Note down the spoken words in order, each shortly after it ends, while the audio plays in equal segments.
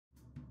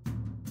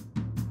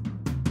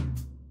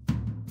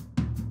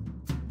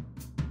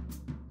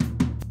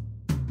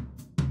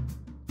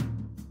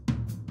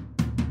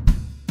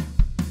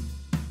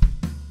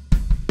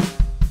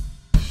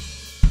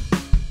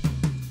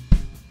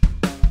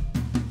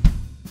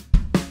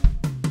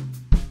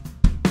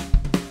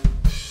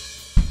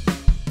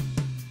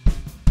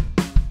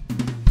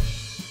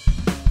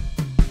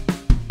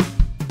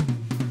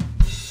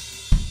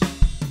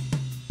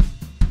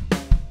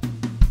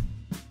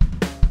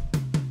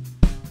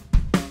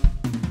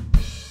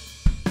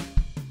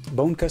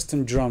Bone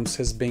Custom Drums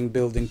has been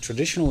building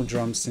traditional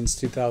drums since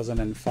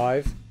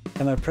 2005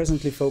 and are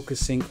presently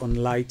focusing on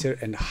lighter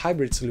and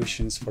hybrid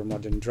solutions for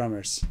modern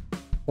drummers.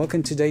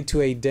 Welcome today to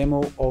a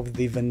demo of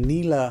the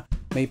vanilla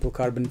maple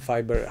carbon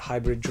fiber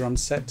hybrid drum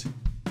set.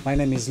 My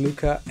name is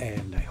Luca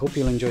and I hope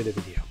you'll enjoy the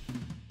video.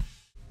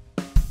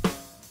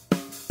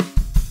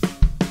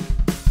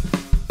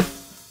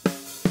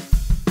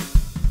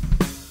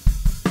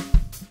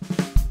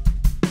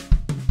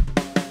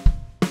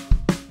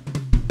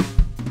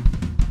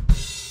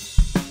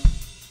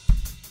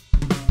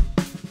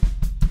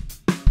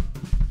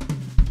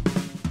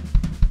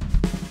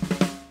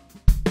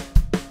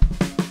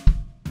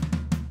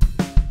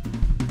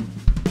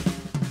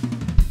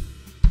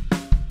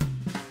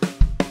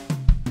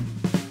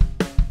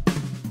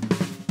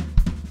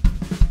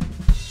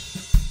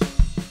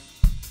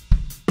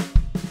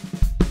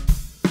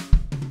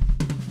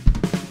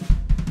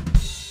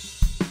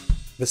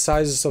 The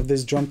sizes of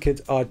this drum kit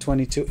are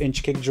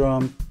 22-inch kick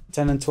drum,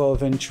 10 and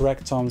 12-inch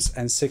rack toms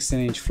and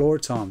 16-inch floor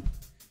tom.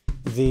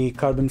 The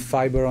carbon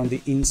fiber on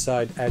the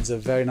inside adds a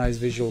very nice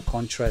visual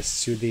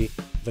contrast to the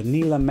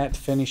vanilla matte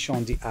finish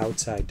on the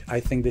outside. I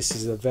think this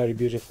is a very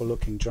beautiful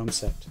looking drum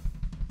set.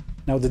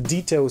 Now the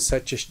details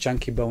such as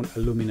chunky bone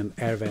aluminum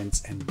air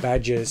vents and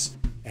badges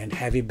and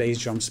heavy bass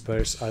drum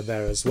spurs are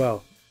there as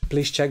well.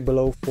 Please check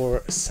below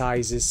for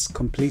sizes,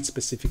 complete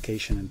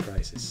specification and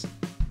prices.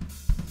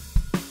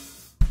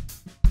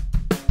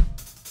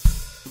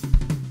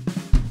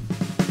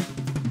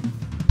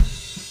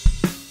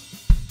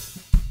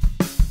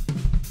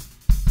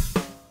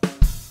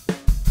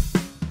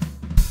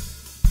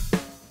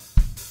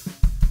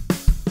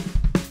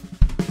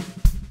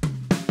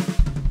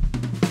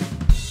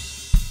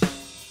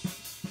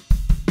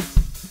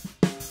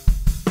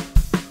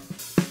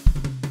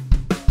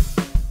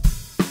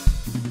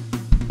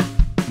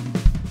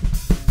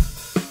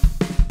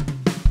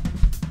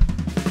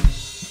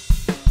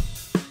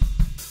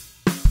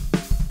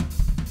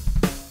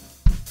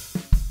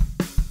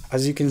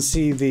 As you can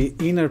see, the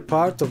inner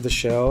part of the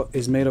shell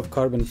is made of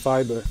carbon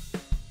fiber.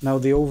 Now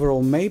the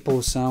overall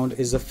maple sound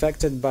is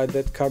affected by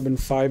that carbon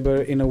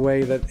fiber in a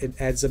way that it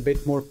adds a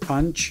bit more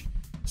punch,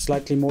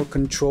 slightly more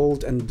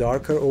controlled and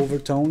darker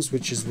overtones,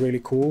 which is really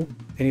cool,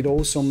 and it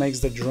also makes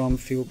the drum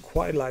feel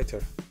quite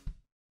lighter.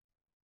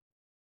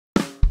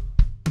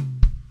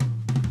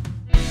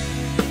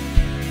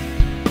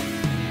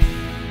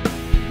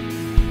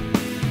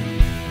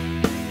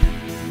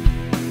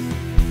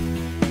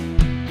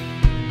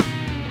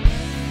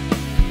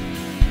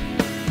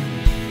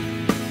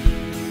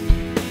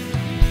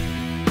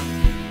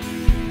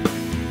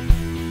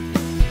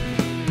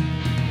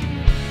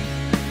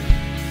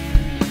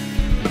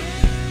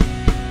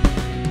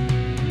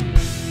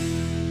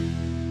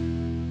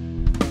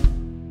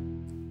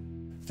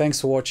 Thanks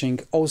for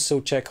watching.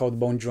 Also check out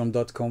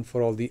bonedrum.com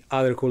for all the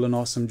other cool and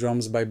awesome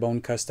drums by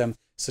Bone Custom,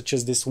 such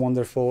as this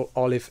wonderful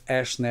olive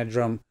ash snare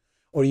drum,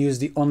 or use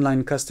the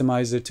online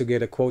customizer to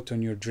get a quote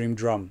on your dream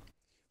drum.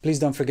 Please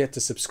don't forget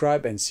to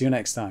subscribe and see you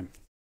next time.